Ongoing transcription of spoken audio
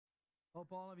Hope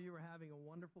all of you are having a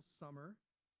wonderful summer.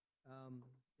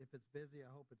 If it's busy, I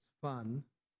hope it's fun.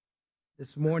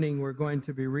 This morning we're going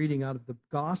to be reading out of the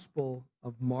Gospel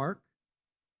of Mark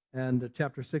and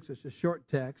chapter 6. It's a short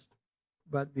text.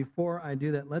 But before I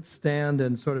do that, let's stand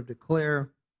and sort of declare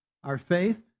our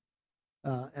faith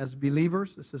as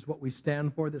believers. This is what we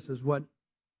stand for. This is what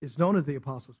is known as the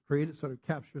Apostles' Creed. It sort of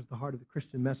captures the heart of the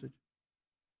Christian message.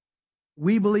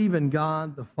 We believe in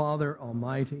God, the Father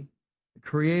Almighty, the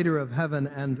creator of heaven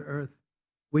and earth.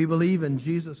 We believe in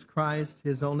Jesus Christ,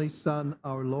 his only Son,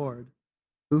 our Lord,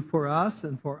 who for us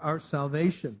and for our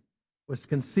salvation was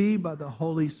conceived by the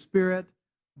Holy Spirit,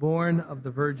 born of the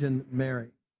Virgin Mary.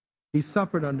 He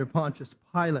suffered under Pontius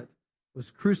Pilate, was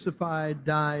crucified,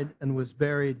 died, and was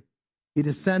buried. He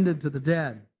descended to the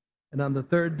dead, and on the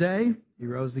third day he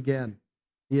rose again.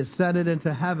 He ascended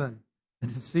into heaven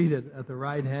and is seated at the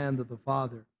right hand of the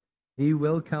Father. He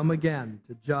will come again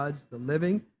to judge the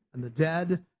living and the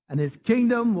dead, and his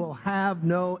kingdom will have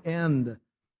no end.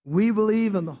 We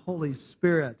believe in the Holy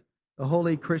Spirit, the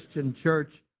holy Christian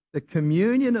church, the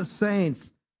communion of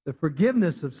saints, the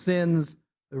forgiveness of sins,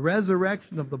 the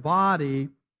resurrection of the body,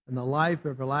 and the life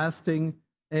everlasting.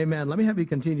 Amen. Let me have you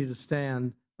continue to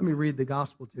stand. Let me read the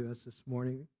gospel to us this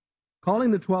morning. Calling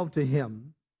the 12 to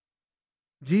him,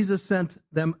 Jesus sent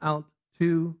them out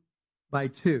 2 by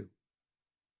 2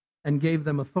 and gave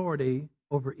them authority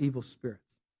over evil spirits.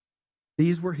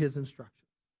 These were his instructions.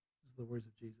 These are the words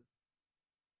of Jesus.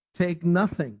 Take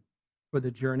nothing for the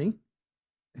journey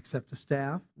except a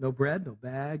staff, no bread, no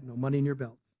bag, no money in your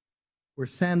belts. Wear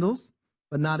sandals,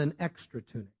 but not an extra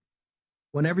tunic.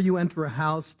 Whenever you enter a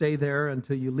house, stay there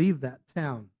until you leave that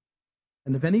town.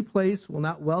 And if any place will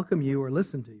not welcome you or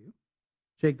listen to you,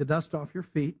 shake the dust off your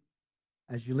feet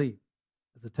as you leave,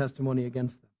 as a testimony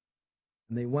against them.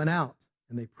 And they went out,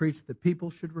 and they preached that people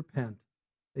should repent.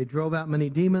 They drove out many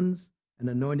demons and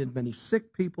anointed many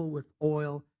sick people with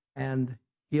oil and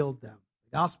healed them.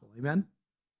 The gospel, amen?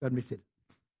 Go ahead and be seated.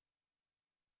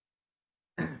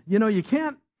 You know, you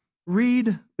can't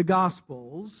read the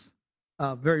Gospels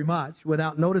very much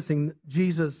without noticing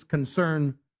Jesus'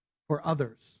 concern for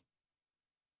others.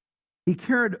 He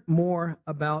cared more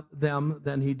about them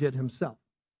than he did himself.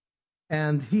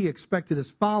 And he expected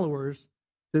his followers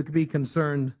to be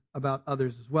concerned about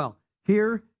others as well.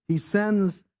 Here, he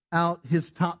sends out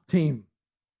his top team,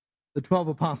 the 12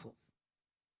 apostles,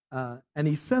 and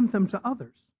he sent them to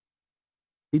others.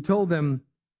 He told them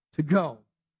to go.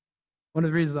 One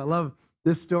of the reasons I love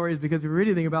this story is because if you read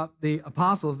anything about the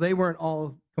apostles, they weren't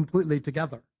all completely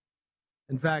together.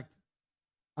 In fact,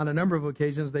 on a number of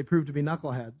occasions, they proved to be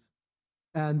knuckleheads.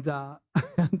 And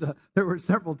there were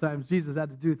several times Jesus had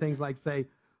to do things like say,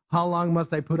 "How long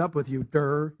must I put up with you,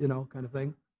 kind of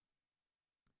thing.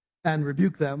 And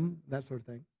rebuke them, that sort of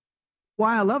thing.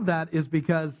 Why I love that is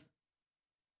because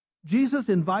Jesus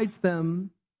invites them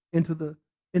into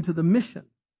the mission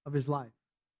of his life,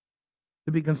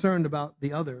 to be concerned about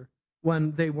the other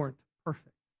when they weren't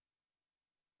perfect.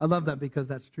 I love that because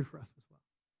that's true for us as well.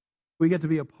 We get to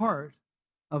be a part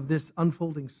of this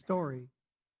unfolding story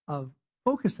of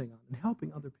focusing on and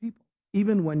helping other people,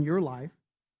 even when your life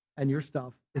and your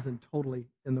stuff isn't totally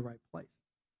in the right place.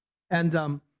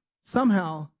 And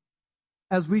somehow,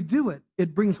 as we do it,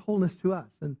 it brings wholeness to us.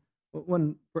 And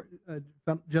one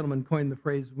gentleman coined the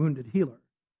phrase wounded healer.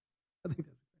 I think that's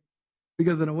great.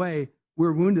 Because in a way,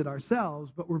 we're wounded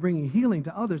ourselves, but we're bringing healing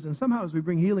to others. And somehow as we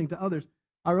bring healing to others,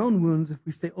 our own wounds, if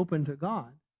we stay open to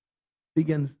God,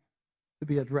 begins to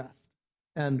be addressed.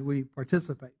 And we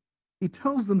participate. He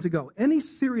tells them to go. Any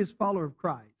serious follower of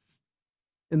Christ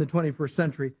in the 21st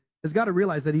century has got to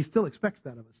realize that he still expects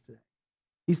that of us today.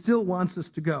 He still wants us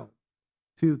to go,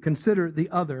 to consider the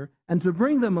other, and to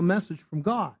bring them a message from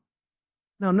God.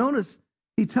 Now notice,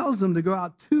 he tells them to go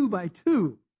out 2 by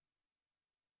 2.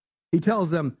 He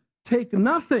tells them, take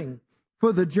nothing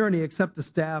for the journey except a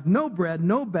staff, no bread,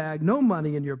 no bag, no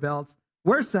money in your belts.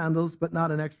 Wear sandals, but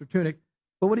not an extra tunic.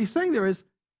 But what he's saying there is,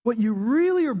 what you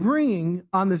really are bringing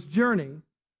on this journey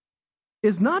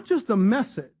is not just a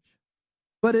message,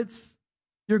 but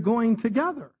you're going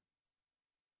together.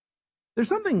 There's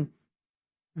something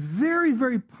very,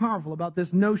 very powerful about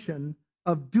this notion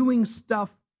of doing stuff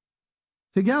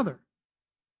together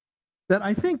that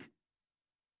I think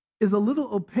is a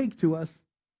little opaque to us,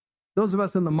 those of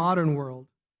us in the modern world,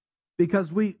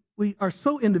 because we are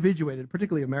so individuated,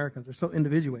 particularly Americans are so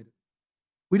individuated.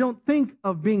 We don't think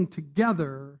of being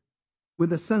together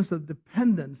with a sense of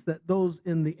dependence that those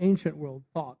in the ancient world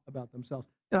thought about themselves.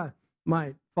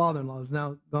 My father-in-law is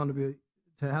now gone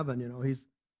to heaven. He's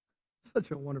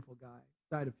such a wonderful guy.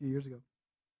 Died a few years ago.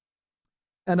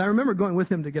 And I remember going with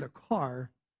him to get a car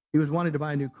He was wanting to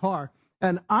buy a new car.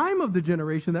 And I'm of the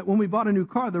generation that when we bought a new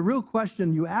car, the real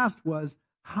question you asked was,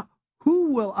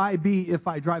 who will I be if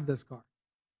I drive this car?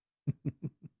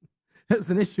 It's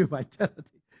an issue of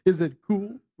identity. Is it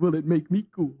cool? Will it make me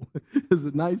cool? Is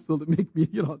it nice? Will it make me,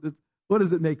 what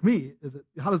does it make me?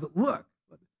 How does it look?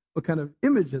 What kind of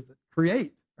image does it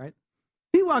create, right?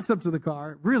 He walks up to the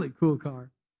car, really cool car,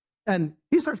 and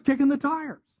he starts kicking the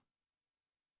tires.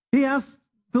 He asks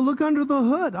to look under the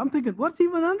hood. I'm thinking, what's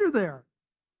even under there?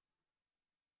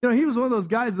 He was one of those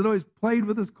guys that always played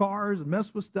with his cars and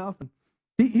messed with stuff. And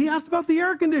he asked about the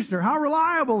air conditioner. How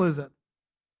reliable is it?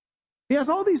 He has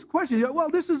all these questions. Well,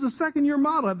 this is a second-year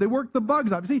model. Have they worked the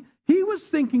bugs out? See, he was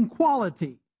thinking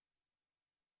quality.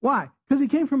 Why? Because he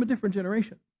came from a different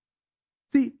generation.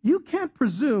 See, you can't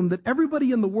presume that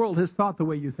everybody in the world has thought the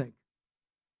way you think.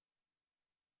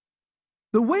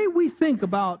 The way we think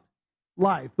about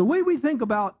life, the way we think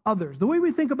about others, the way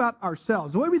we think about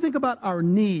ourselves, the way we think about our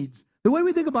needs, the way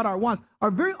we think about our wants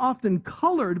are very often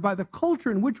colored by the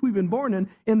culture in which we've been born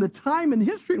in the time and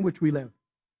history in which we live.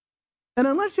 And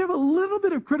unless you have a little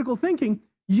bit of critical thinking,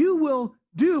 you will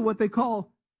do what they call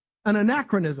an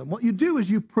anachronism. What you do is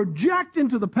you project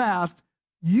into the past,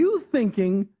 you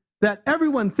thinking that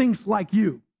everyone thinks like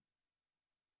you.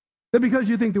 That because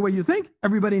you think the way you think,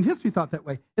 everybody in history thought that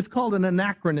way. It's called an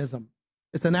anachronism.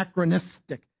 It's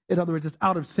anachronistic. In other words, it's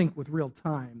out of sync with real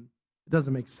time. It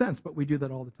doesn't make sense, but we do that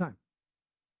all the time.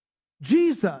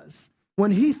 Jesus,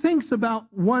 when he thinks about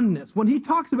oneness, when he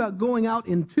talks about going out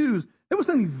in twos, there was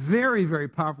something very, very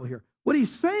powerful here. What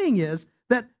he's saying is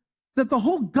that the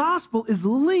whole gospel is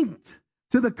linked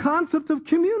to the concept of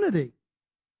community.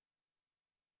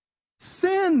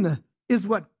 Sin is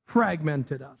what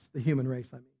fragmented us, the human race,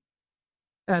 I mean.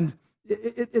 And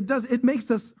it makes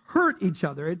us hurt each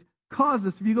other. It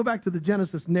causes, if you go back to the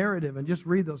Genesis narrative and just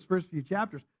read those first few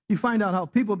chapters, you find out how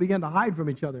people began to hide from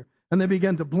each other and they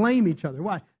began to blame each other.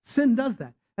 Why? Sin does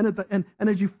that. And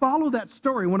as you follow that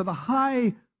story, one of the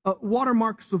high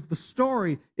watermarks of the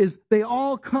story is they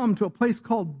all come to a place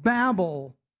called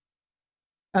Babel,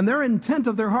 and their intent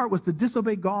of their heart was to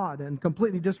disobey God and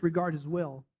completely disregard his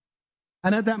will.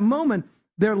 And at that moment,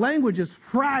 their languages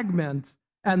fragment,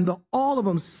 and all of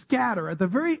them scatter. At the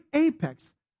very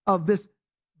apex of this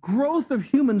growth of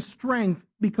human strength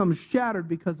becomes shattered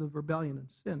because of rebellion and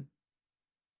sin.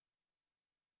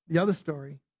 The other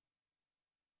story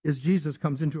is Jesus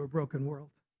comes into a broken world.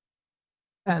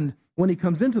 And when he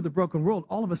comes into the broken world,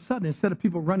 all of a sudden, instead of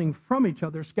people running from each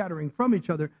other, scattering from each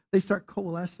other, they start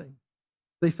coalescing.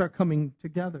 They start coming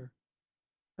together.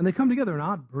 And they come together an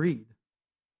odd breed.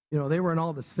 They were in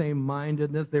all the same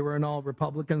mindedness. They were in all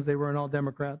Republicans. They were in all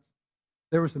Democrats.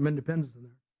 There were some independents in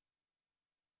there.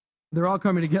 They're all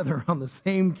coming together on the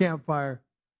same campfire.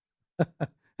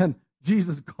 And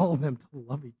Jesus called them to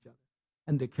love each other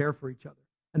and to care for each other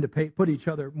and to put each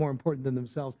other more important than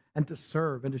themselves and to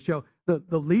serve and to show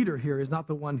the leader here is not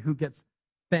the one who gets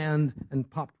fanned and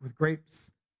popped with grapes.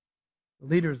 The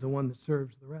leader is the one that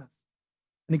serves the rest.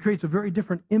 And he creates a very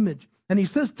different image. And he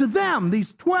says to them,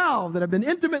 these 12 that have been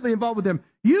intimately involved with him,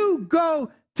 you go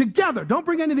together. Don't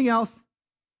bring anything else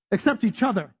except each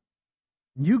other.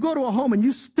 You go to a home and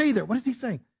you stay there. What is he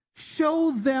saying?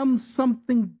 Show them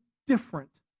something different.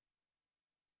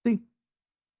 See,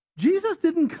 Jesus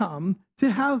didn't come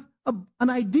to have an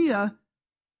idea,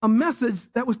 a message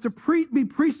that was to be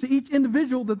preached to each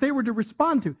individual that they were to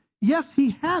respond to. Yes,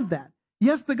 he had that.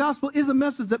 Yes, the gospel is a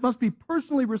message that must be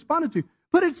personally responded to.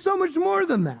 But it's so much more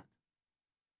than that.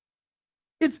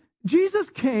 Jesus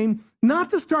came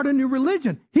not to start a new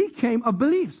religion. He came of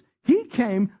beliefs. He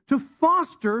came to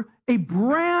foster a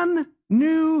brand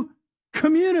new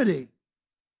community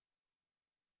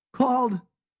called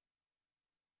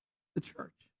the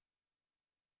church.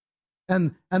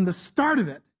 And the start of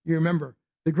it, you remember,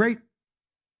 the great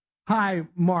high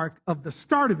mark of the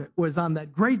start of it was on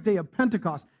that great day of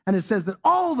Pentecost. And it says that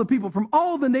all the people from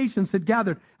all the nations had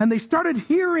gathered, and they started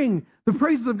hearing the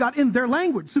praises of God in their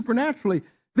language, supernaturally.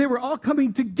 They were all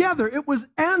coming together. It was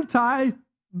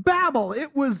anti-Babel.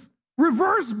 It was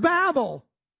reverse Babel.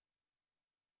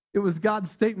 It was God's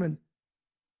statement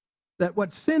that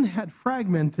what sin had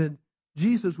fragmented,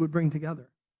 Jesus would bring together.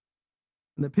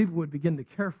 And that people would begin to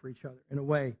care for each other in a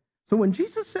way. So when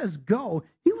Jesus says go,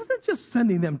 he wasn't just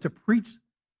sending them to preach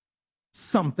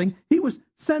something. He was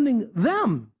sending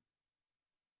them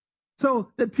so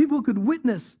that people could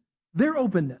witness their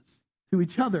openness to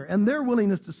each other and their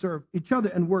willingness to serve each other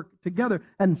and work together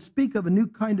and speak of a new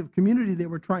kind of community they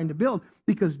were trying to build,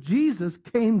 because Jesus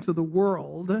came to the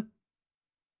world to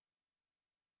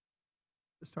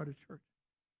start a church.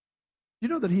 Do you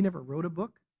know that he never wrote a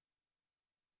book?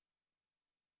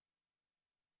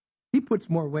 puts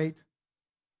more weight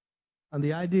on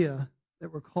the idea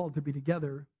that we're called to be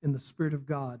together in the Spirit of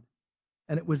God.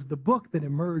 And it was the book that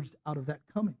emerged out of that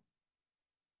coming.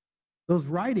 Those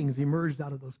writings emerged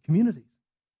out of those communities.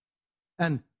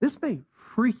 And this may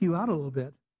freak you out a little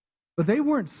bit, but they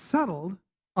weren't settled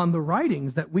on the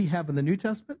writings that we have in the New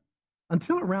Testament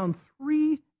until around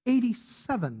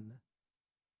 387.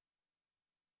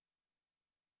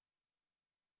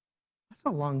 That's a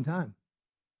long time.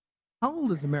 How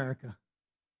old is America?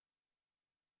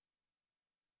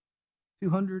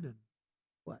 200 and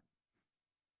what?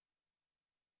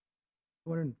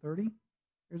 230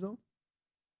 years old?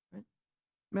 Right?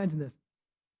 Imagine this.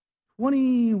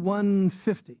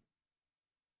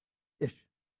 2150-ish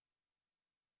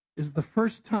is the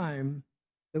first time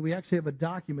that we actually have a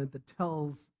document that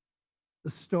tells the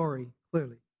story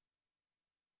clearly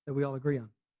that we all agree on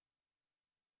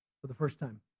for the first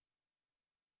time.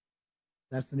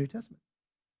 That's the New Testament.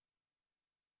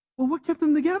 Well, what kept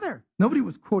them together? Nobody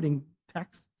was quoting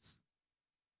texts.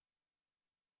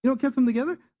 You know what kept them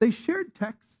together? They shared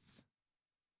texts.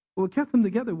 But what kept them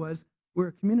together was we're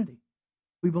a community.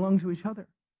 We belong to each other.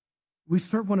 We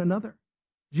serve one another.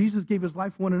 Jesus gave his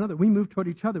life for one another. We move toward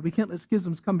each other. We can't let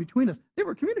schisms come between us. They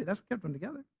were a community. That's what kept them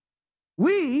together.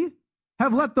 We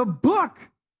have let the book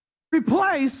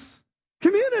replace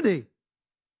community.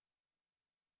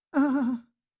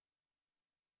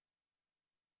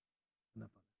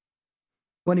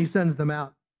 When he sends them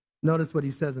out, notice what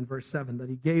he says in verse 7, that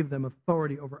he gave them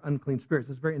authority over unclean spirits.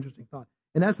 It's a very interesting thought.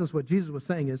 In essence, what Jesus was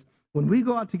saying is, when we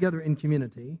go out together in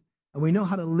community, and we know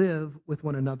how to live with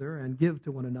one another and give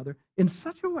to one another in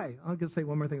such a way, I'm going to say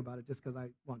one more thing about it just because I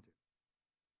want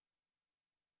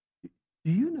to.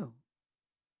 Do you know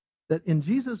that in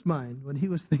Jesus' mind, when he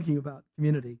was thinking about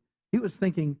community, he was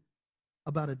thinking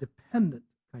about a dependent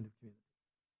kind of community?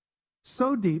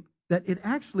 So deep that it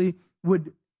actually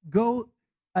would go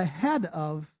ahead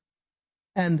of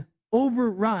and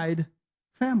override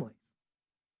family.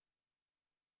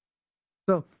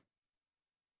 So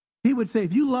he would say,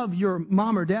 if you love your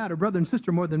mom or dad or brother and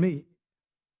sister more than me,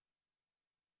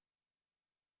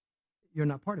 you're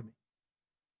not part of me.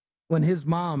 When his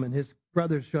mom and his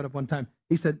brothers showed up one time,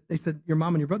 they said, your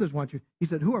mom and your brothers want you. He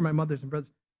said, who are my mothers and brothers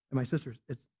and my sisters?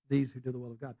 It's these who do the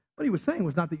will of God. What he was saying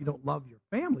was not that you don't love your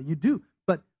family. You do,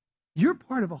 but you're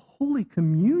part of a holy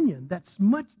communion that's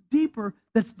much deeper,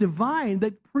 that's divine,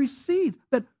 that precedes,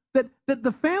 that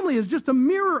the family is just a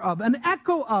mirror of, an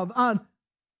echo of,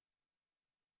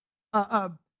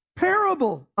 a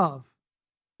parable of.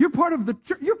 You're part of the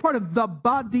church. You're part of the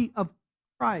body of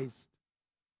Christ,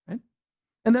 right?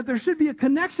 And that there should be a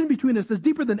connection between us that's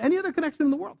deeper than any other connection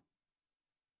in the world.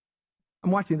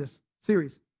 I'm watching this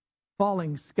series,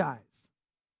 Falling Skies.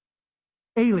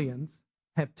 Aliens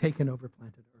have taken over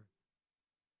planet Earth.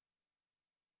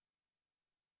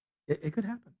 It could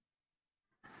happen.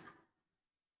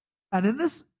 And in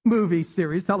this movie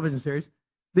series, television series,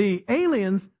 the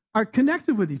aliens are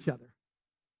connected with each other.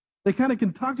 They kind of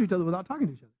can talk to each other without talking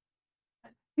to each other,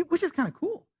 which is kind of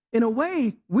cool. In a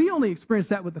way, we only experience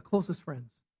that with the closest friends.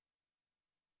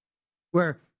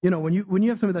 Where, when you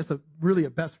have somebody that's really a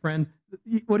best friend,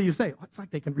 what do you say? Oh, it's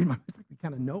like they can read my mind. It's like we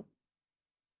kind of know.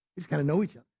 We just kind of know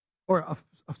each other. Or a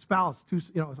spouse,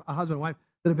 a husband and wife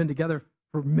that have been together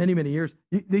for many, many years,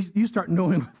 you start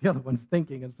knowing what the other one's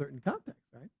thinking in a certain context,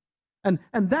 right? And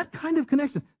that kind of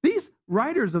connection. These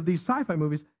writers of these sci-fi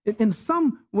movies, in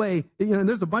some way, and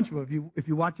there's a bunch of them. If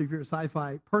you're a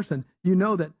sci-fi person, you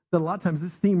know that a lot of times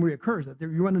this theme reoccurs, that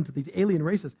you run into these alien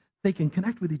races. They can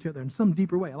connect with each other in some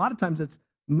deeper way. A lot of times it's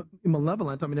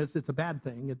malevolent. I mean, it's a bad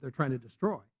thing that they're trying to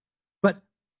destroy. But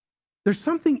there's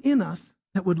something in us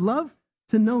that would love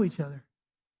to know each other,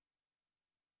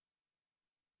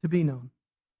 to be known.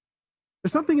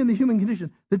 There's something in the human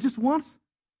condition that just wants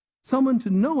someone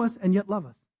to know us and yet love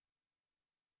us.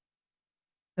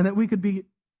 And that we could be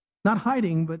not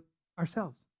hiding, but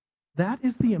ourselves. That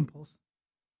is the impulse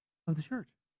of the church.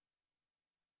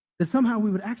 That somehow we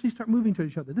would actually start moving to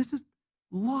each other. This is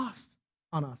lost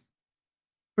on us,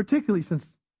 particularly since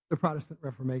the Protestant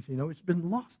Reformation. It's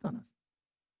been lost on us.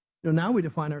 Now we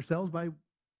define ourselves by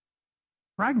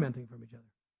fragmenting from each other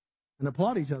and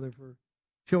applaud each other for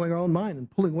showing our own mind and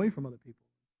pulling away from other people.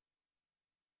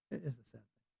 It's a sad thing.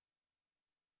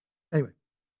 Anyway.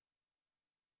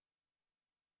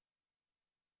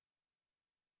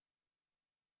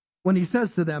 When he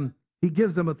says to them, he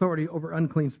gives them authority over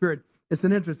unclean spirit, it's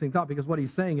an interesting thought, because what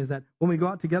he's saying is that when we go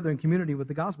out together in community with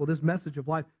the gospel, this message of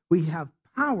life, we have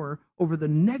power over the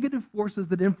negative forces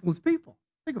that influence people.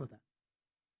 Think about that.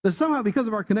 That somehow, because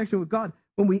of our connection with God,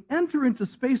 when we enter into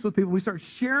space with people, we start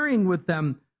sharing with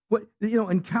them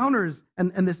encounters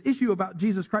and this issue about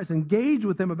Jesus Christ, engage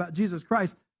with them about Jesus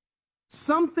Christ,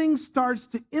 something starts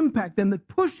to impact them that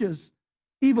pushes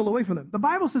evil away from them. The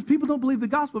Bible says people don't believe the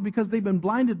gospel because they've been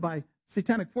blinded by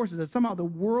satanic forces, that somehow the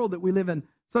world that we live in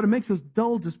sort of makes us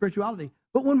dull to spirituality.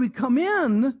 But when we come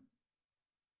in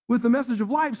with the message of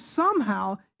life,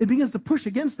 somehow it begins to push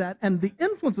against that, and the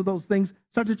influence of those things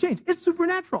start to change. It's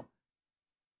supernatural.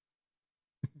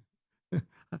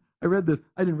 I read this.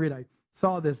 I didn't read. I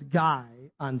saw this guy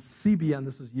on CBN.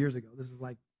 This was years ago. This is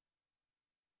like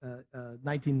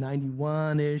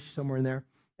 1991-ish, somewhere in there.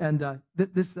 And I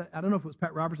don't know if it was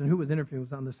Pat Robertson who was interviewing. It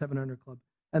was on the 700 Club,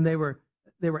 and they were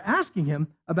asking him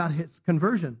about his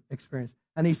conversion experience.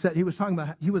 And he said he was talking about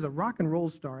how he was a rock and roll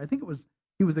star. I think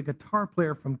he was a guitar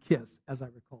player from Kiss, as I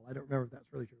recall. I don't remember if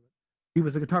that's really true. He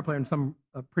was a guitar player in some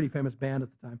pretty famous band at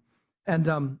the time,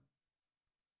 and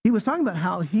he was talking about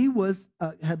how he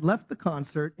had left the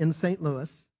concert in St.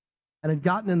 Louis and had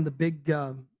gotten in the big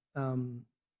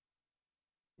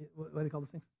what do they call those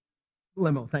things?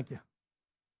 Limo. Thank you.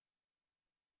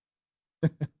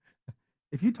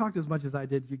 If you talked as much as I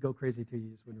did, you'd go crazy too. You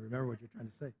just wouldn't remember what you're trying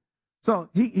to say. So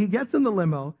he gets in the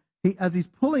limo. As he's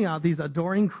pulling out, these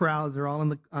adoring crowds are all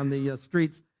on the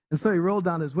streets, and so he rolled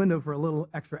down his window for a little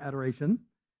extra adoration,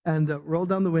 and rolled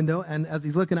down the window. And as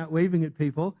he's looking out, waving at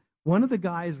people, one of the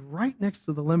guys right next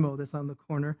to the limo that's on the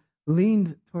corner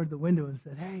leaned toward the window and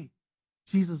said, "Hey,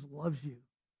 Jesus loves you."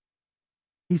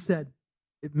 He said,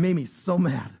 "It made me so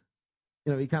mad."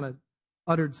 He kind of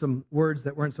uttered some words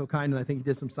that weren't so kind, and I think he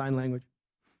did some sign language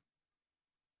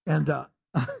and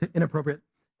inappropriate.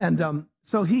 And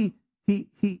so he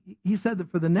said that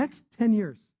for the next 10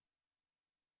 years,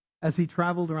 as he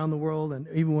traveled around the world and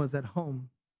even was at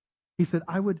home, he said,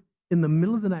 I would, in the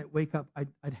middle of the night, wake up,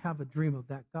 I'd have a dream of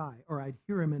that guy, or I'd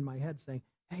hear him in my head saying,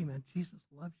 "Hey, man, Jesus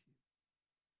loves you."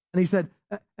 And he said,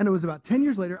 and it was about 10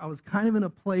 years later, I was kind of in a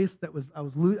place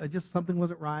that something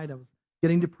wasn't right. I was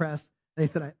getting depressed. And he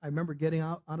said, I remember getting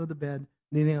out of the bed,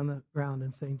 kneeling on the ground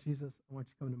and saying, "Jesus, I want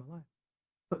you to come into my life."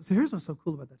 So here's what's so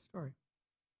cool about that story.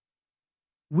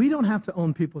 We don't have to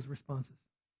own people's responses.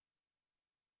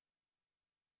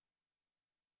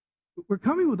 We're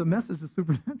coming with a message that's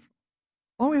supernatural.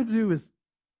 All we have to do is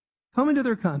come into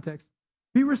their context,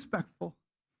 be respectful,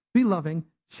 be loving,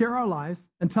 share our lives,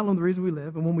 and tell them the reason we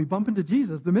live. And when we bump into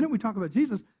Jesus, the minute we talk about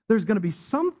Jesus, there's going to be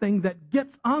something that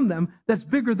gets on them that's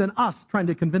bigger than us trying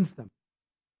to convince them.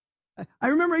 I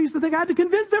remember I used to think I had to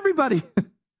convince everybody.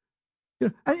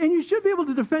 And you should be able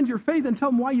to defend your faith and tell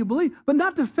them why you believe, but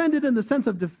not defend it in the sense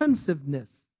of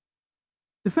defensiveness.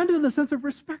 Defend it in the sense of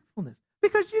respectfulness,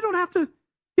 because you don't have to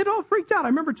get all freaked out. I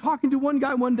remember talking to one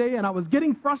guy one day, and I was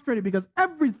getting frustrated because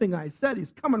everything I said,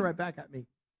 he's coming right back at me.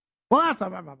 Well, that's blah,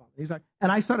 blah, blah. He's like,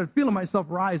 and I started feeling myself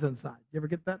rise inside. You ever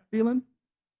get that feeling?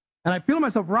 And I feel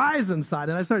myself rise inside,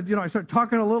 and I started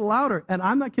talking a little louder, and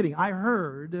I'm not kidding. I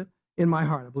heard in my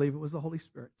heart, I believe it was the Holy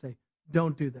Spirit, say,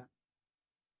 "Don't do that.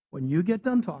 When you get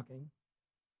done talking,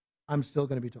 I'm still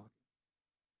going to be talking."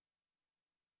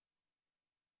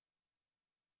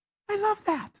 I love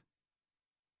that.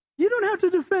 You don't have to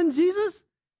defend Jesus.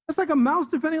 That's like a mouse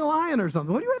defending a lion or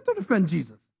something. What do you have to defend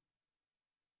Jesus?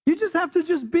 You just have to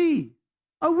just be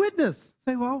a witness.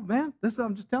 Say, "Well, man,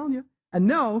 I'm just telling you." And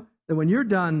know that when you're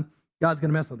done, God's going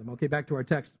to mess with them. Okay, back to our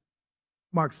text.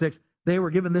 Mark 6. They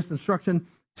were given this instruction: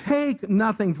 take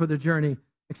nothing for the journey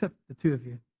except the two of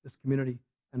you, this community,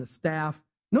 and a staff.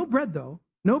 No bread, though.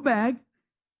 No bag.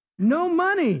 No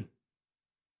money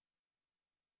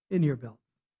in your belt.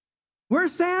 Wear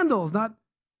sandals,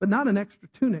 but not an extra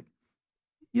tunic.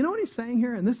 You know what he's saying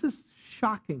here? And this is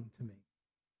shocking to me.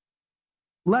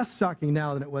 Less shocking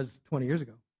now than it was 20 years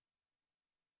ago.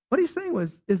 What he's saying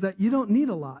is that you don't need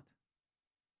a lot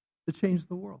to change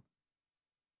the world.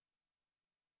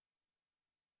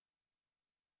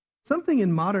 Something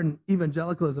in modern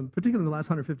evangelicalism, particularly in the last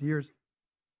 150 years,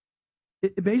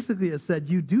 it basically has said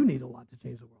you do need a lot to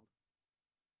change the world.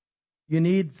 You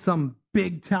need some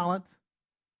big talent,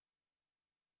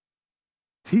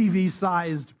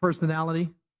 TV-sized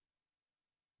personality,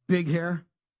 big hair,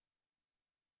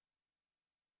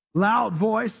 loud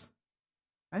voice,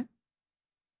 right?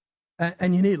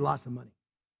 And you need lots of money.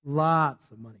 Lots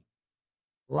of money.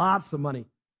 Lots of money.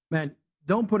 Man,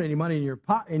 don't put any money in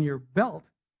your belt,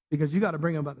 because you got to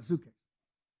bring them by the suitcase.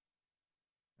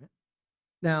 Right?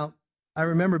 Now, I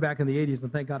remember back in the 80s,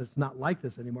 and thank God it's not like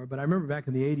this anymore, but I remember back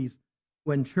in the 80s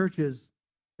when churches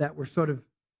that were sort of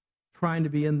trying to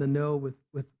be in the know with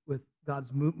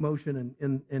God's motion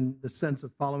and in the sense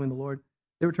of following the Lord,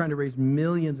 they were trying to raise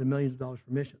millions and millions of dollars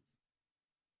for missions.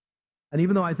 And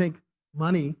even though I think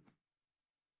money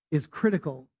is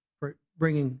critical for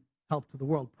bringing help to the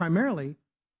world, primarily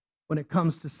when it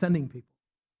comes to sending people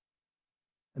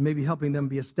and maybe helping them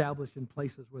be established in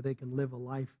places where they can live a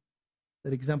life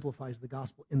that exemplifies the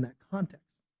gospel in that context.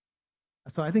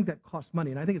 So I think that costs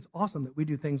money, and I think it's awesome that we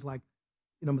do things like,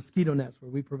 mosquito nets, where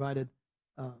we provided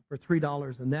for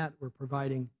 $3 a net. We're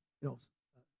providing,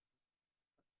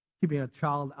 keeping a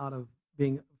child out of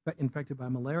being infected by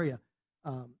malaria,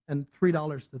 and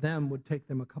 $3 to them would take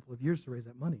them a couple of years to raise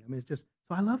that money. I mean, it's just,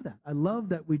 so I love that. I love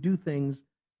that we do things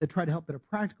that try to help that are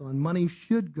practical, and money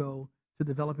should go to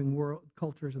developing world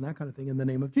cultures and that kind of thing in the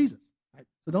name of Jesus. Right?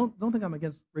 So don't think I'm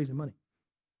against raising money.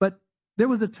 But there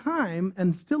was a time,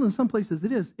 and still in some places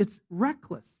it's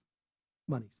reckless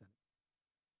money sending.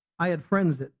 I had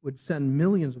friends that would send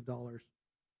millions of dollars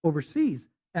overseas,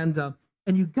 and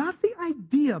you got the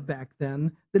idea back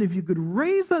then that if you could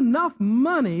raise enough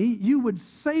money, you would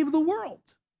save the world.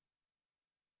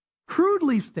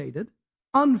 Crudely stated,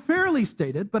 unfairly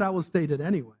stated, but I will state it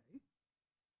anyway.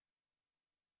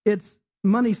 It's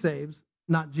money saves,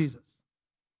 not Jesus.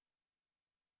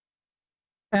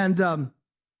 And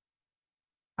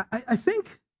I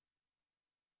think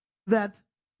that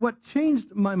what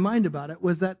changed my mind about it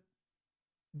was that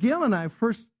Gail and I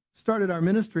first started our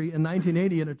ministry in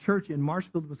 1980 in a church in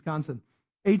Marshfield, Wisconsin,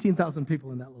 18,000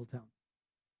 people in that little town.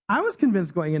 I was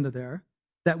convinced going into there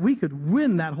that we could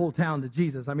win that whole town to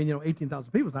Jesus. I mean,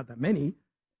 18,000 people is not that many.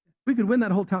 We could win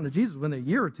that whole town to Jesus within a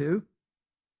year or two.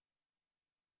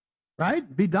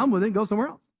 Right? Be done with it and go somewhere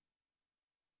else.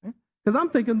 Because I'm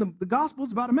thinking the gospel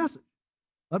is about a message.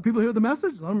 Let people hear the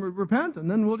message, let them repent,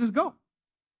 and then we'll just go.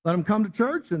 Let them come to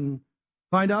church and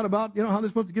find out about, how they're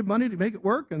supposed to give money to make it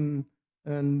work, and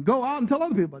go out and tell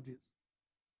other people about Jesus.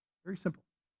 Very simple.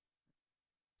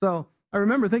 So I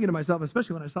remember thinking to myself,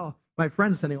 especially when I saw my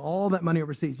friends sending all that money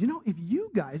overseas, if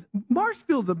you guys,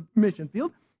 Marshfield's a mission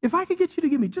field, if I could get you to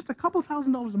give me just a couple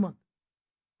 $1,000s a month,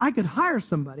 I could hire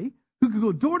somebody who could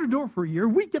go door to door for a year.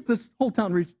 We'd get this whole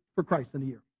town reached for Christ in a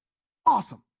year.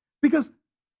 Awesome. Because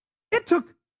it took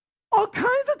all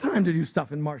kinds of time to do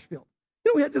stuff in Marshfield.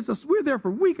 We had we were there for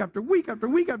week after week after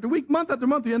week after week, month after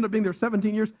month. We ended up being there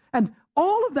 17 years. And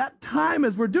all of that time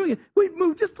as we're doing it, we'd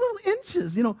move just little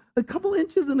inches, a couple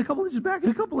inches and a couple inches back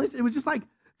and a couple inches. It was just like,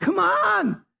 come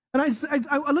on. And I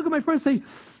look at my friends and say,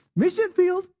 mission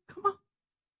field, come on.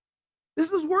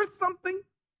 This is worth something.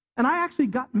 And I actually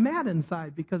got mad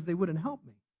inside because they wouldn't help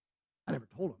me. I never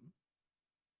told them.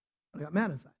 I got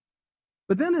mad inside.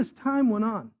 But then as time went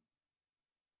on,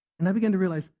 and I began to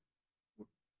realize,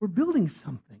 we're building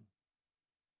something,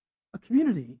 a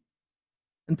community,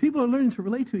 and people are learning to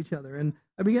relate to each other. And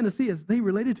I began to see as they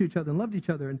related to each other and loved each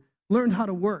other and learned how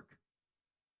to work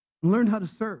and learned how to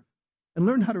serve and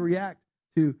learned how to react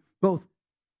to both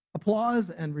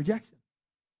applause and rejection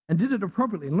and did it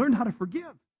appropriately and learned how to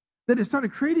forgive, that it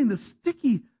started creating this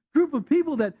sticky group of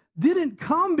people that didn't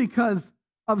come because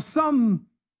of some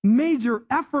major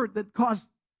effort that cost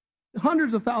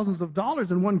hundreds of thousands of dollars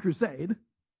in one crusade,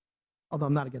 although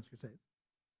I'm not against crusades.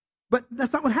 But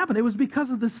that's not what happened. It was because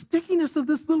of the stickiness of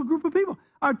this little group of people.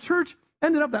 Our church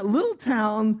ended up, that little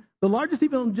town, the largest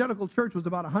evangelical church was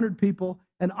about 100 people,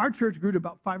 and our church grew to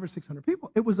about 500 or 600 people.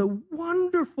 It was a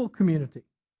wonderful community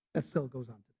that still goes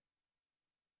on today.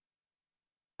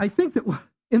 I think that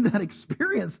in that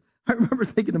experience, I remember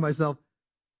thinking to myself,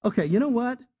 okay, you know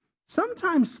what?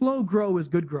 Sometimes slow grow is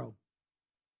good grow.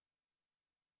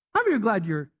 How many are glad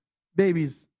your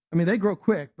babies, they grow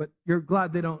quick, but you're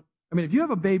glad they don't. If you have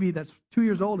a baby that's 2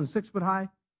 years old and 6 foot high,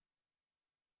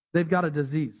 they've got a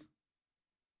disease.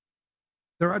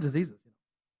 There are diseases,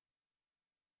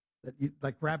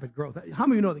 like rapid growth. How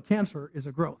many of you know that cancer is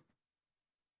a growth?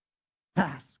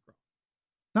 Fast growth,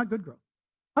 not good growth.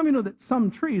 How many know that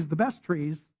some trees, the best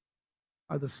trees,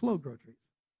 are the slow grow trees?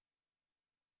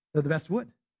 They're the best wood.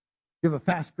 If you have a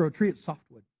fast grow tree, it's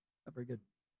softwood. Not very good.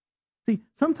 See,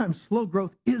 sometimes slow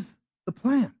growth is the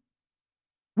plan.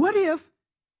 What if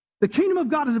the kingdom of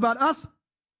God is about us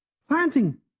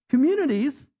planting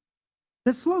communities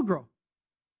that slow grow?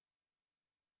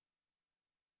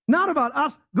 Not about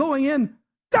us going in,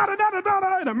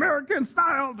 in American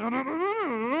style.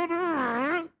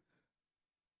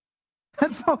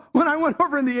 And so when I went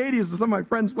over in the 80s to some of my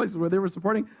friends' places where they were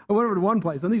supporting, I went over to one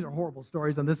place, and these are horrible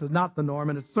stories, and this is not the norm,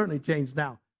 and it's certainly changed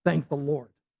now. Thank the Lord.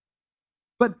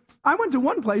 But I went to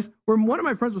one place where one of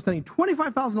my friends was sending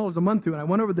 $25,000 a month to, and I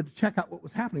went over there to check out what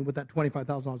was happening with that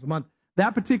 $25,000 a month.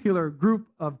 That particular group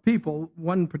of people,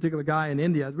 one particular guy in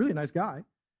India, a really nice guy,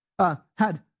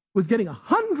 was getting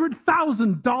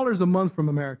 $100,000 a month from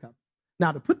America.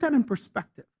 Now, to put that in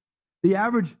perspective, the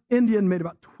average Indian made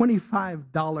about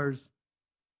 $25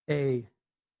 a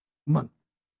month.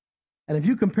 And if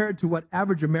you compare it to what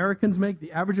average Americans make,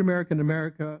 the average American in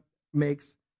America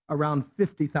makes around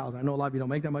 $50,000. I know a lot of you don't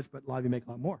make that much, but a lot of you make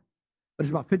a lot more. But it's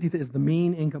about 50,000. The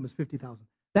mean income is 50,000.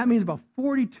 That means about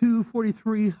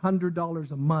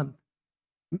 $4,200 a month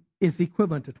is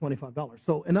equivalent to $25.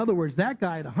 So in other words, that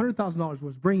guy at $100,000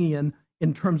 was bringing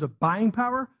in terms of buying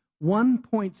power,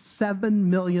 $1.7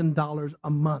 million a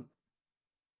month.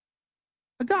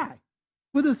 A guy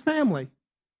with his family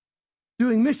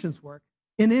doing missions work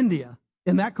in India,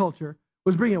 in that culture,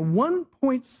 was bringing in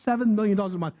 $1.7 million a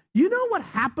month. You know what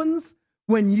happens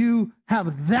when you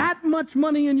have that much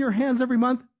money in your hands every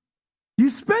month?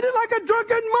 You spend it like a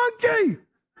drunken monkey.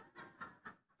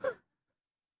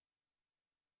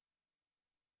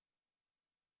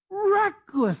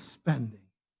 Reckless spending.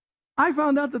 I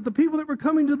found out that the people that were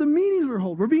coming to the meetings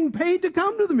were being paid to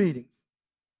come to the meetings.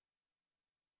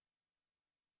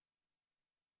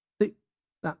 See,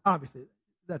 now, obviously,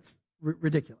 that's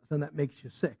ridiculous, and that makes you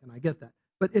sick, and I get that.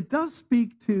 But it does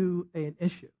speak to an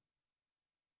issue.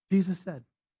 Jesus said,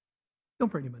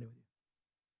 don't bring any money with you.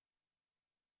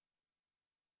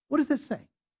 What does that say?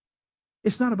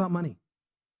 It's not about money.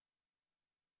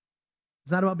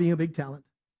 It's not about being a big talent.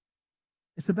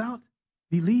 It's about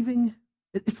believing.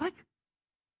 It's like,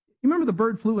 you remember the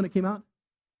bird flu when it came out?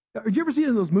 Did you ever see it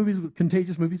in those movies,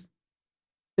 contagious movies?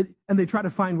 And they try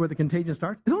to find where the contagion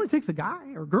starts. It only takes a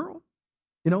guy or a girl,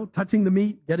 touching the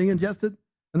meat, getting ingested,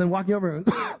 and then walking over,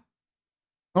 and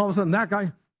all of a sudden that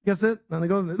guy gets it, and they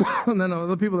go, and then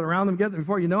other people that are around them get it.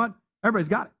 Before you know it, everybody's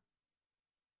got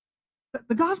it.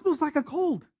 The gospel is like a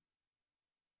cold.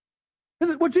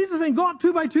 What Jesus is saying, go out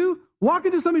 2 by 2, walk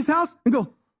into somebody's house, and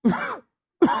go.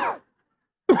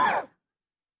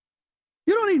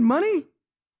 You don't need money.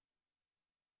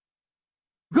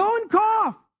 Go and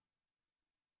cough.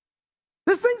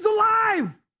 This thing's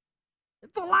alive.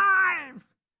 It's alive.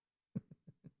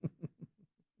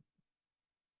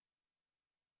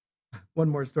 One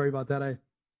more story about that.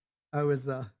 I was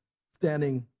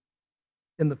standing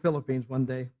in the Philippines one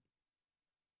day,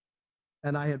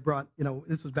 and I had brought,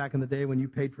 this was back in the day when you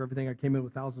paid for everything. I came in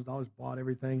with $1,000, bought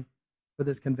everything for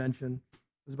this convention.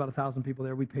 There was about 1,000 people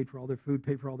there. We paid for all their food,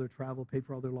 paid for all their travel, paid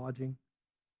for all their lodging.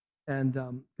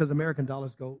 And because American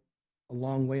dollars go a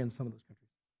long way in some of those countries.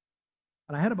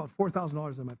 And I had about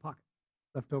 $4,000 in my pocket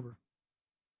left over.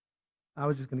 I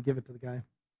was just going to give it to the guy.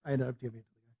 I ended up giving it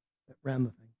to the guy that ran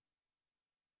the thing.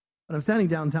 But I'm standing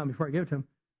downtown, before I gave it to him,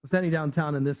 I'm standing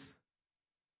downtown in this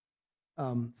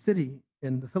city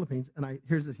in the Philippines, and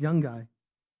here's this young guy,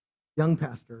 young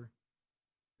pastor,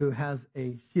 who has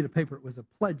a sheet of paper. It was a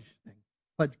pledge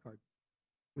card.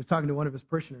 He was talking to one of his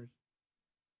parishioners,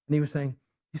 and he was saying,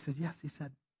 he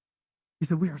said,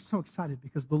 we are so excited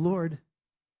because the Lord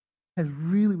has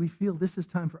really, we feel this is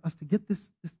time for us to get this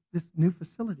new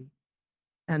facility.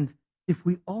 And if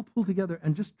we all pull together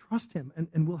and just trust him,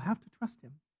 and we'll have to trust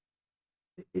him,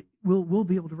 we'll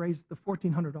be able to raise the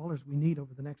 $1,400 we need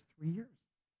over the next 3 years.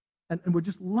 And we'd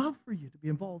just love for you to be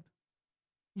involved.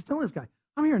 He's telling this guy,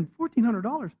 I'm hearing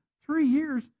 $1,400, 3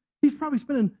 years. He's probably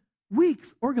spending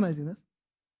weeks organizing this.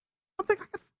 I'm thinking,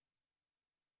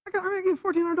 I'm making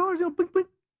 $1,400, blink, blink.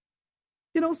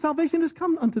 Salvation has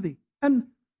come unto thee. And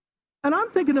I'm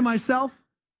thinking to myself,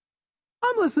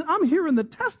 I'm hearing the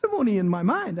testimony in my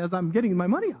mind as I'm getting my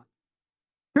money out.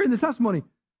 Hearing the testimony.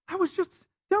 I was just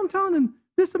downtown, and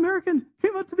this American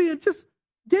came up to me and just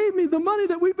gave me the money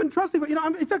that we've been trusting for.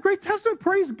 It's a great testimony.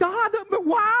 Praise God.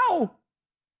 Wow.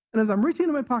 And as I'm reaching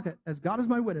into my pocket, as God is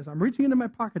my witness, I'm reaching into my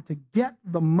pocket to get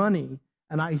the money,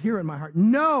 and I hear in my heart,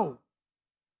 no.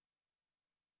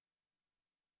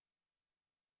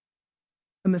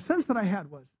 And the sense that I had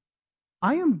was,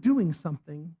 I am doing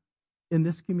something in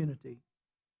this community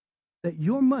that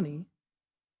your money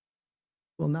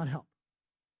will not help.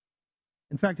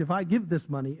 In fact, if I give this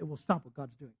money, it will stop what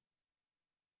God's doing.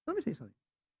 Let me tell you something.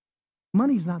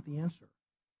 Money's not the answer.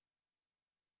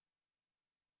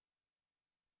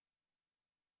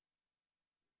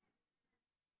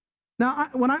 Now,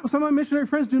 some of my missionary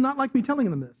friends do not like me telling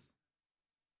them this.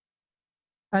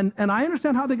 And I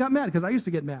understand how they got mad, because I used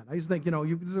to get mad. I used to think,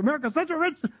 America's such a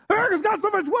rich, America's got so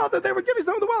much wealth that they would give you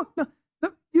some of the wealth. No,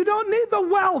 you don't need the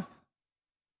wealth.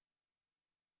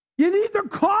 You need the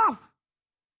cough.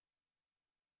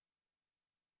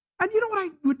 And you know what I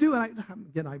would do? And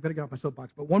I better get off my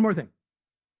soapbox, but one more thing.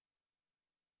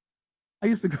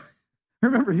 I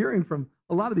remember hearing from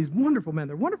a lot of these wonderful men.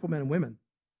 They're wonderful men and women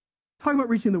talking about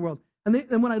reaching the world. And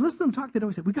when I listen to them talk, they'd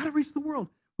always say, we got to reach the world.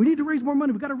 We need to raise more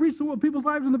money. We got to reach the world. People's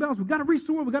lives in the balance. We got to reach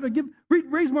the world. We got to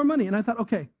raise more money. And I thought,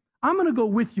 okay, I'm going to go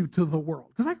with you to the world,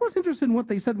 because I was interested in what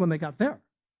they said when they got there.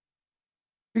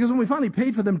 Because when we finally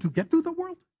paid for them to get to the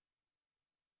world,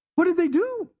 What did they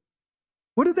do?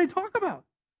 What did they talk about?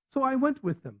 So I went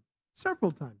with them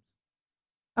several times.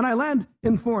 And I land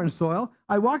in foreign soil.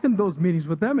 I walk in those meetings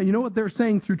with them, and you know what they're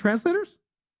saying through translators?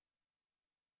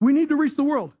 We need to reach the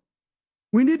world.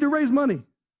 We need to raise money.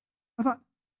 I thought,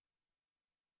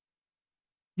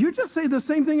 you just say the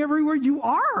same thing everywhere you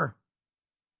are.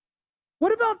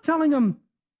 What about telling them,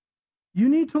 you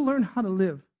need to learn how to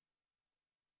live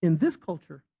in this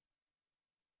culture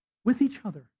with each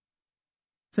other,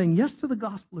 saying yes to the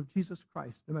gospel of Jesus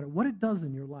Christ, no matter what it does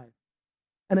in your life.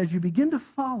 And as you begin to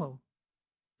follow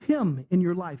him in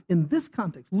your life, in this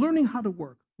context, learning how to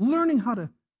work, learning how to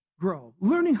grow,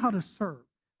 learning how to serve,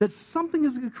 that something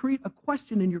is going to create a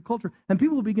question in your culture, and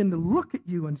people will begin to look at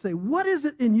you and say, what is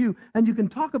it in you? And you can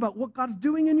talk about what God's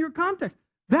doing in your context.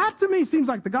 That, to me, seems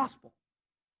like the gospel.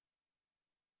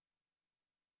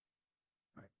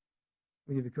 All right.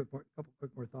 Let me give you a couple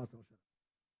quick more thoughts. I'll shut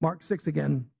up. Mark 6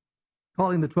 again,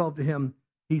 calling the 12 to him,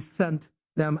 he sent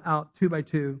them out 2 by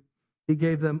 2. He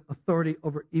gave them authority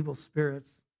over evil spirits.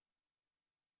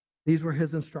 These were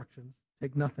his instructions.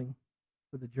 Take nothing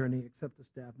for the journey except a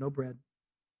staff, no bread,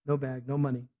 no bag, no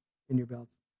money in your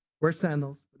belts. Wear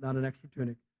sandals, but not an extra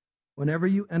tunic. Whenever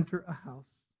you enter a house,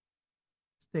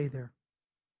 stay there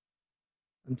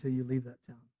until you leave that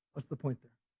town. What's the point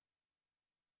there?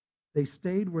 They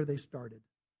stayed where they started.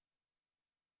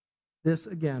 This,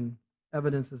 again,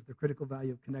 evidences the critical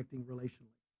value of connecting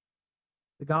relationally.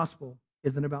 The gospel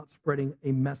isn't about spreading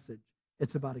a message.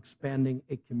 It's about expanding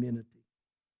a community.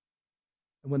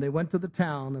 And when they went to the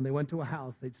town and they went to a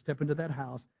house, they'd step into that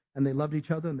house, and they loved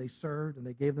each other, and they served, and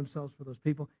they gave themselves for those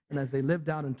people. And as they lived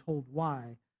out and told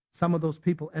why, some of those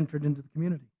people entered into the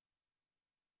community.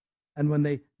 And when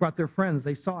they brought their friends,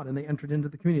 they saw it, and they entered into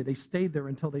the community. They stayed there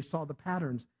until they saw the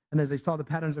patterns. And as they saw the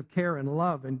patterns of care and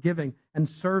love and giving and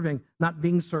serving, not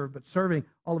being served, but serving,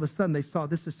 all of a sudden they saw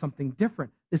this is something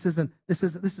different. This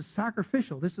is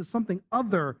sacrificial. This is something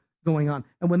other going on.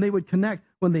 And when they would connect,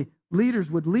 when the leaders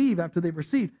would leave after they've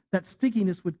received, that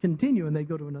stickiness would continue, and they'd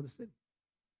go to another city.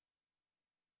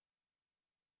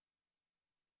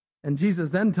 And Jesus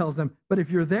then tells them, but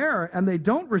if you're there and they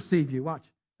don't receive you, watch,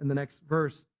 in the next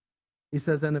verse, he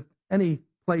says, and if any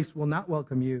place will not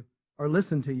welcome you or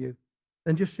listen to you,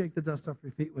 then just shake the dust off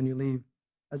your feet when you leave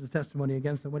as a testimony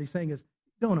against them. What he's saying is,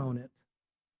 don't own it.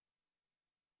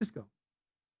 Just go.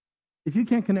 If you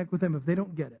can't connect with them, if they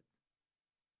don't get it,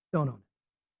 don't own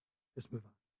it. Just move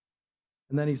on.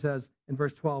 And then he says in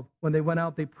verse 12, when they went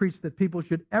out, they preached that people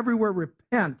should everywhere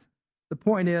repent. The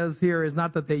point is here is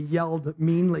not that they yelled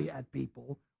meanly at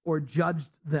people or judged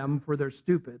them for their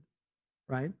stupid,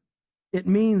 right? It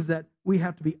means that we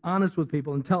have to be honest with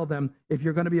people and tell them, if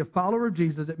you're going to be a follower of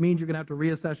Jesus, it means you're going to have to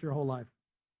reassess your whole life.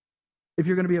 If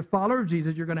you're going to be a follower of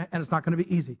Jesus, and it's not going to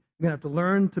be easy. You're going to have to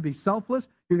learn to be selfless.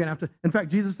 You're going to have to, in fact,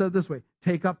 Jesus said it this way,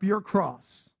 take up your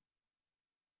cross.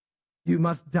 You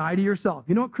must die to yourself.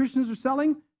 You know what Christians are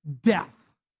selling? Death.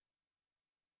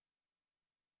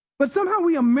 But somehow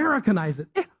we Americanize it.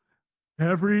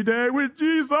 Every day with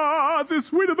Jesus is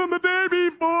sweeter than the day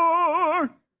before.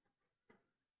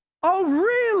 Oh,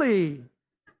 really?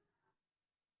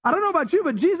 I don't know about you,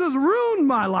 but Jesus ruined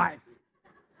my life.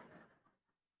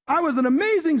 I was an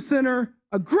amazing sinner,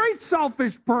 a great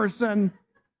selfish person,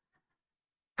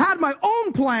 had my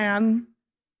own plan,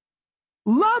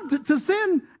 loved to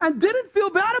sin, and didn't feel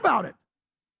bad about it.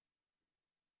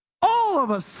 All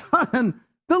of a sudden,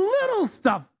 the little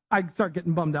stuff I start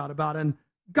getting bummed out about, and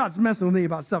God's messing with me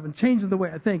about stuff and changing the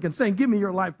way I think and saying, give me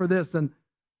your life for this, and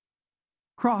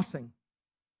crossing.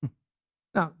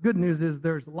 Now, good news is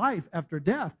there's life after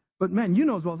death, but man, you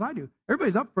know as well as I do,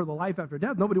 everybody's up for the life after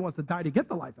death. Nobody wants to die to get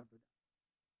the life after death.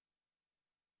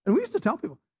 And we used to tell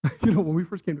people, when we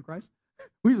first came to Christ,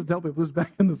 we used to tell people this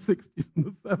back in the 60s and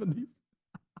the 70s,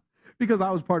 because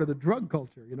I was part of the drug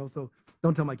culture, so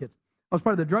don't tell my kids. I was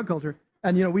part of the drug culture,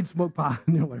 and, we'd smoke pot,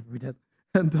 whatever we did.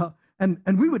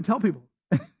 And we would tell people,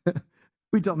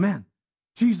 we'd tell, man,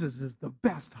 Jesus is the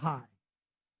best high.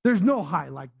 There's no high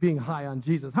like being high on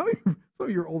Jesus. Some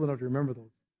of you are old enough to remember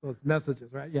those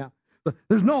messages, right? Yeah. But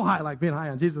there's no high like being high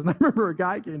on Jesus. And I remember a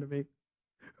guy came to me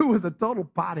who was a total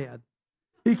pothead.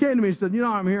 He came to me and said,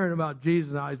 I'm hearing about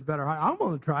Jesus now. He's better high. I'm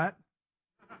going to try it.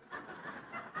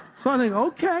 So I think,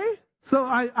 okay. So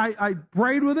I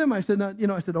prayed with him. I said,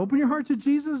 open your heart to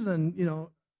Jesus and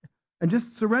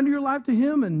just surrender your life to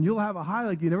him, and you'll have a high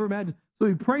like you never imagined. So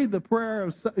he prayed the prayer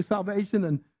of salvation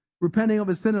and repenting of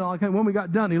his sin and all that kind. When we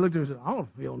got done, he looked at me and said, I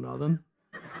don't feel nothing.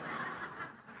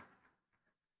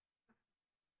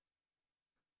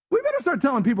 We better start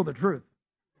telling people the truth.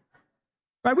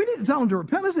 Right? We need to tell them to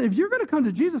repent. Listen, if you're going to come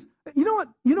to Jesus, you know what?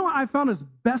 You know what I found is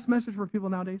best message for people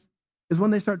nowadays is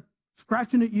when they start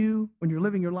scratching at you when you're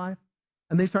living your life,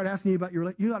 and they start asking you about your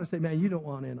life. You ought to say, "Man, you don't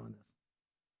want in on this."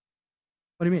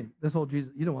 What do you mean? This whole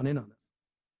Jesus, you don't want in on this.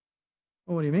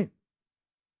 Well, what do you mean?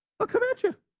 They'll come at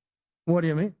you. What do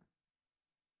you mean?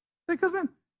 Because, man,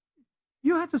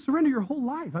 you have to surrender your whole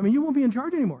life. I mean, you won't be in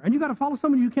charge anymore, and you got to follow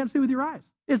someone you can't see with your eyes.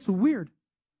 It's weird.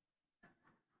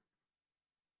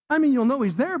 I mean, you'll know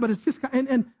he's there, but it's just,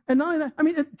 and not only that, I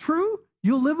mean, true,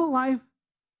 you'll live a life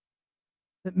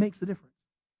that makes a difference.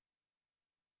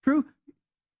 True,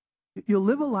 you'll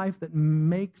live a life that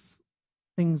makes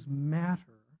things matter,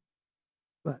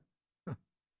 but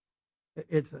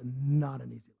it's not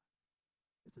an easy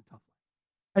life. It's a tough life.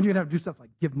 And you're going to have to do stuff like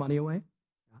give money away.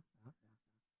 Yeah.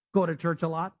 Go to church a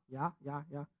lot. Yeah.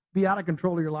 Be out of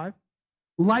control of your life.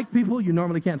 Like people you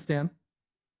normally can't stand.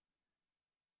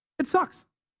 It sucks.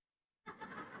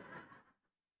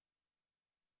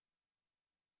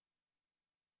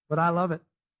 But I love it.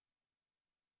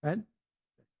 Right?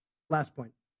 Last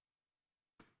point.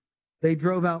 They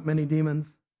drove out many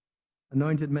demons,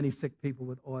 anointed many sick people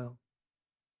with oil,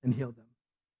 and healed them.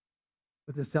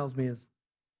 What this tells me is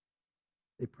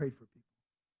they prayed for people.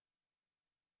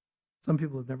 Some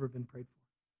people have never been prayed for.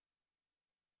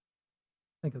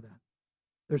 Think of that.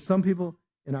 There's some people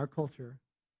in our culture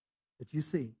that you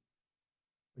see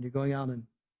when you're going out in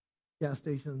gas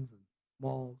stations and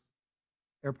malls,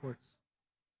 airports.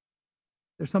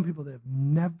 There's some people that have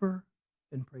never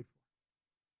been prayed for.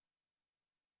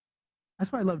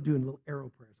 That's why I love doing little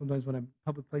arrow prayers. Sometimes when I'm in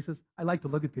public places, I like to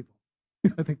look at people.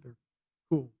 I think they're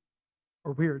cool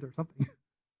or weird or something.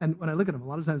 And when I look at them, a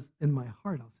lot of times in my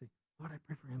heart, I'll say, Lord, I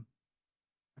pray for him.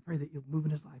 I pray that you'll move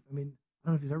in his life. I mean, I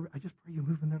don't know if he's ever, I just pray you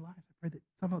move in their lives. I pray that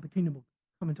somehow the kingdom will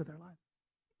come into their lives.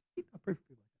 I pray for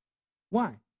people like that.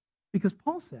 Why? Because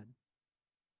Paul said,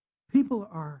 people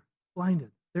are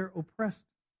blinded. They're oppressed.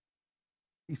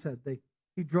 He said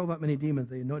he drove out many demons.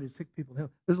 They anointed sick people.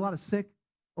 There's a lot of sick,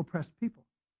 oppressed people.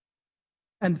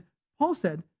 And Paul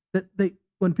said that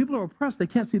when people are oppressed, they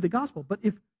can't see the gospel. But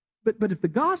if the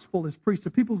gospel is preached to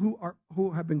people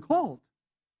who have been called,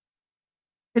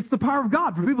 it's the power of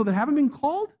God. For people that haven't been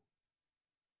called,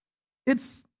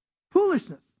 it's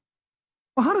foolishness.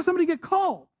 Well, how does somebody get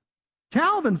called?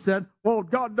 Calvin said, well,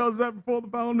 God does that before the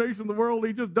foundation of the world.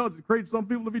 He just does it. Creates some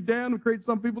people to be damned and creates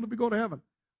some people to go to heaven.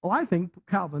 Well, I think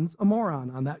Calvin's a moron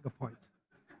on that point.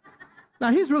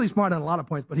 Now, he's really smart on a lot of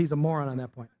points, but he's a moron on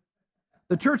that point.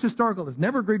 The church historical has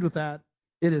never agreed with that.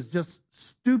 It is just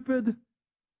stupid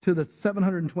to the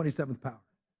 727th power.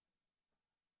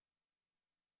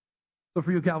 So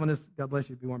for you Calvinists, God bless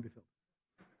you, be warm, be filled.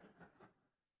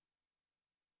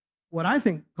 What I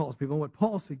think calls people, what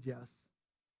Paul suggests,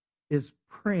 is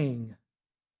praying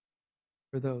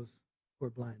for those who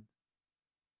are blind.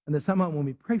 And that somehow when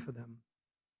we pray for them,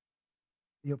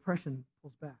 the oppression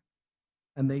pulls back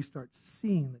and they start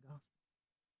seeing the gospel.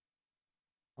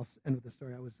 I'll end with a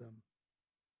story. I was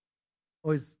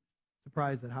always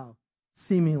surprised at how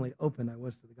seemingly open I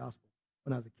was to the gospel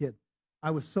when I was a kid. I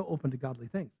was so open to godly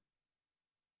things.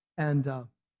 And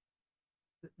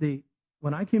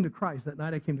when I came to Christ, that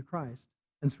night I came to Christ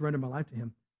and surrendered my life to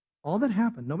him, all that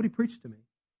happened, nobody preached to me.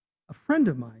 A friend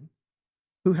of mine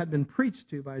who had been preached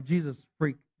to by a Jesus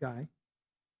freak guy,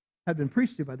 had been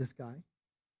preached to by this guy,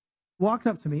 walked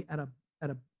up to me at a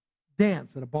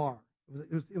dance at a bar.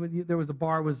 There was a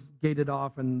bar was gated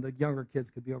off, and the younger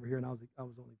kids could be over here, and I was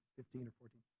only 15 or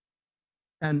 14.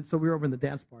 And so we were over in the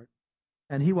dance part,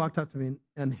 and he walked up to me,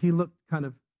 and he looked kind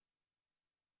of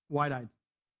wide-eyed.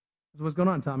 I said, what's going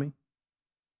on, Tommy?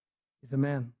 He said,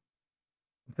 man,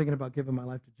 I'm thinking about giving my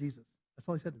life to Jesus. That's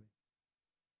all he said to me.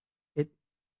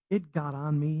 It got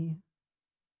on me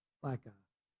like a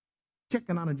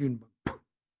chicken on a June bug.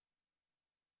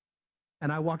 And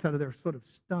I walked out of there sort of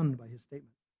stunned by his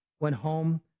statement. Went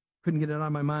home, couldn't get it out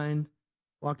of my mind,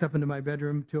 walked up into my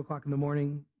bedroom, 2 o'clock in the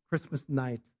morning, Christmas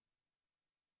night,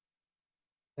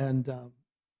 and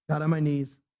got on my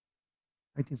knees,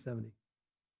 1970.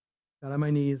 Got on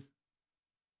my knees,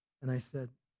 and I said,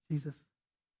 Jesus,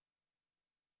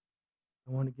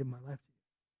 I want to give my life to you.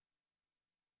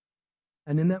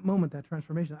 And in that moment, that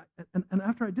transformation, and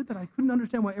after I did that, I couldn't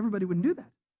understand why everybody wouldn't do that.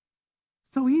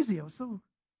 So easy. I was so,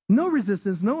 no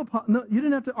resistance, no, you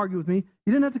didn't have to argue with me.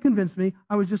 You didn't have to convince me.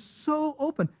 I was just so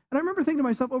open. And I remember thinking to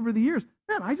myself over the years,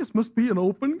 man, I just must be an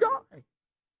open guy.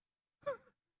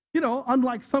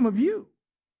 Unlike some of you.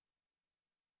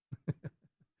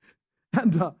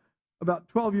 And about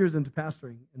 12 years into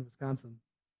pastoring in Wisconsin,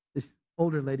 this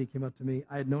older lady came up to me.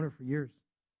 I had known her for years.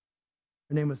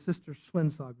 Her name was Sister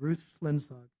Schlensog, Ruth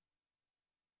Schlensog.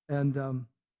 And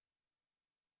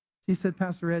she said,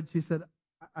 Pastor Ed, she said,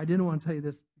 I didn't want to tell you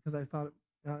this because I thought,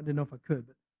 I didn't know if I could,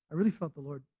 but I really felt the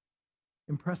Lord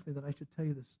impressed me that I should tell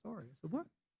you this story. I said, what?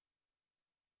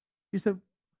 She said,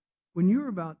 when you were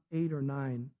about 8 or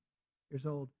 9 years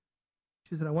old,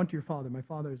 she said, I went to your father. My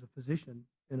father is a physician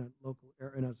in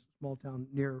a small town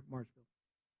near Marshville.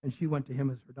 And she went to him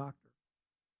as her doctor.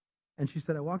 And she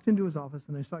said, I walked into his office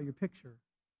and I saw your picture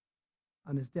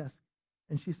on his desk.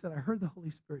 And she said, I heard the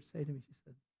Holy Spirit say to me, she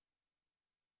said,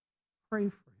 pray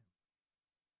for him.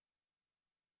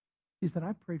 She said,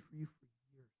 I prayed for you for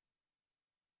years.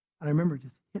 And I remember it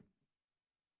just hit me.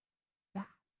 That's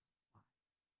why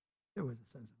there was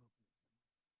a sense of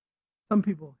openness. Some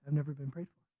people have never been prayed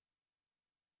for.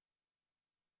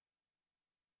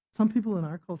 Some people in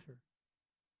our culture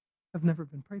have never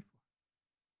been prayed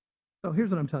for. So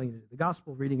here's what I'm telling you. The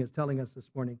gospel reading is telling us this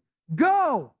morning,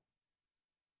 go!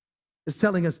 It's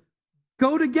telling us,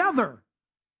 go together.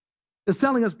 It's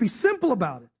telling us, be simple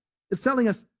about it. It's telling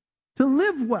us to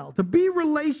live well, to be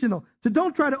relational, to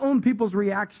don't try to own people's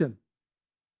reaction,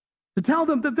 to tell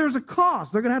them that there's a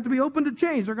cost. They're going to have to be open to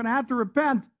change. They're going to have to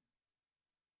repent.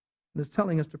 And it's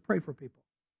telling us to pray for people.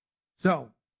 So,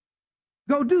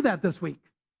 go do that this week.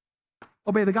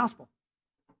 Obey the gospel.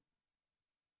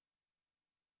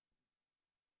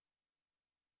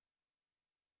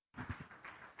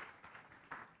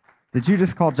 Did you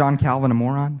just call John Calvin a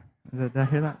moron? Did I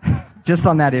hear that? Just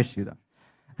on that issue, though.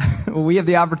 We have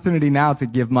the opportunity now to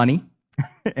give money,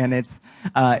 and it's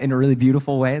in a really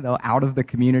beautiful way, though, out of the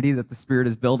community that the Spirit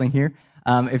is building here.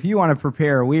 If you want to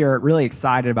prepare, we are really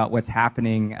excited about what's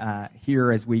happening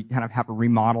here as we kind of have a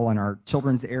remodel in our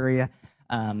children's area.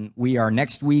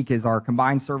 Next week is our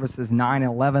combined services, 9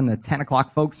 and 11. The 10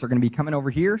 o'clock folks are going to be coming over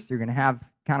here, so you're going to have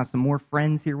kind of some more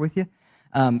friends here with you.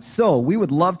 So we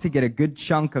would love to get a good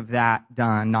chunk of that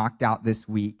done, knocked out this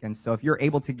week. And so if you're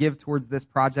able to give towards this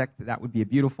project, that would be a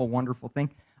beautiful, wonderful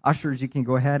thing. Ushers, you can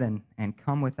go ahead and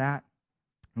come with that.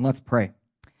 And let's pray.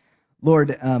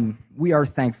 Lord, we are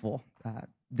thankful,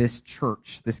 this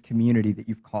church, this community that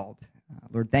you've called.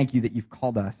 Lord, thank you that you've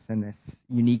called us in this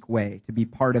unique way to be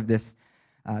part of this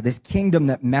kingdom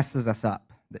that messes us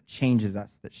up, that changes us,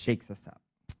 that shakes us up.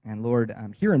 And Lord,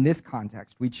 here in this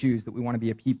context, we choose that we want to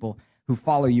be a people who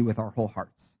follow you with our whole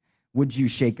hearts. Would you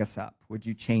shake us up? Would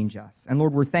you change us? And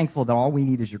Lord, we're thankful that all we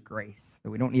need is your grace,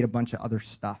 that we don't need a bunch of other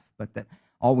stuff, but that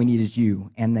all we need is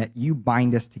you, and that you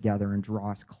bind us together and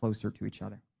draw us closer to each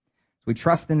other. So we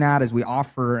trust in that as we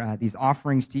offer these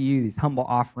offerings to you, these humble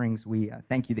offerings. We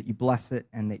thank you that you bless it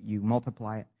and that you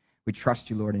multiply it. We trust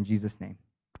you, Lord, in Jesus' name.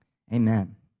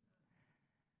 Amen.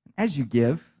 As you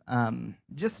give,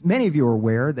 just many of you are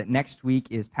aware that next week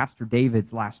is Pastor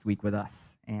David's last week with us.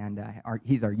 And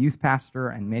he's our youth pastor,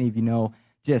 and many of you know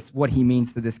just what he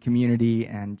means to this community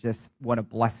and just what a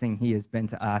blessing he has been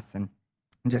to us, and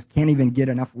just can't even get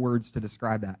enough words to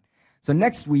describe that. So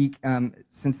next week,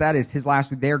 since that is his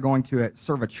last week, they are going to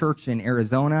serve a church in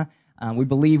Arizona. We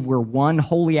believe we're one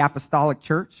holy apostolic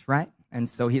church, right? And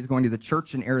so he's going to the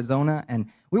church in Arizona,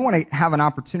 and we want to have an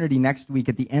opportunity next week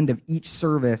at the end of each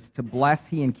service to bless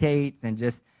he and Kate and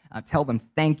just tell them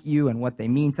thank you and what they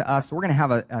mean to us. So we're going to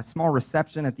have a small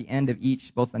reception at the end of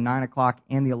each, both the 9 o'clock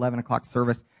and the 11 o'clock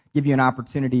service, give you an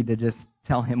opportunity to just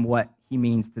tell him what he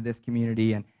means to this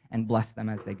community and bless them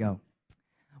as they go.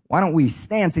 Why don't we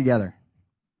stand together?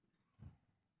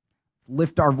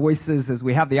 Lift our voices as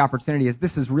we have the opportunity, as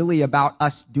this is really about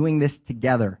us doing this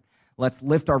together. Let's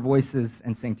lift our voices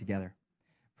and sing together.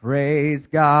 Praise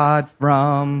God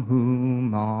from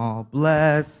whom all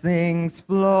blessings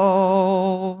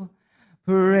flow.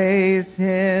 Praise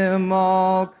him,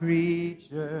 all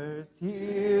creatures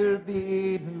here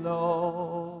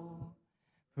below.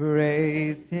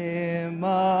 Praise him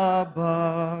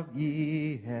above,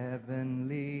 ye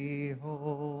heavenly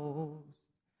hosts.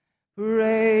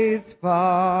 Praise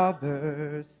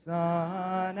Father,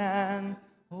 Son, and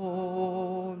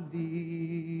Holy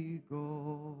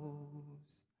Ghost.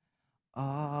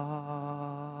 Amen.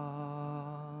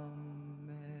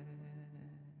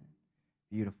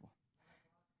 Beautiful.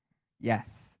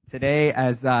 Yes. Today,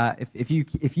 as if you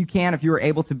are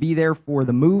able to be there for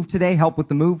the move today, help with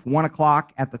the move, 1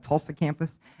 o'clock at the Tulsa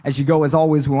campus. As you go, as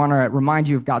always, we want to remind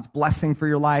you of God's blessing for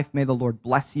your life. May the Lord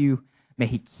bless you. May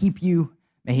he keep you.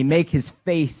 May he make his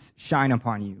face shine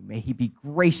upon you. May he be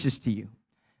gracious to you.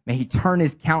 May he turn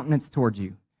his countenance towards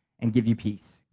you and give you peace.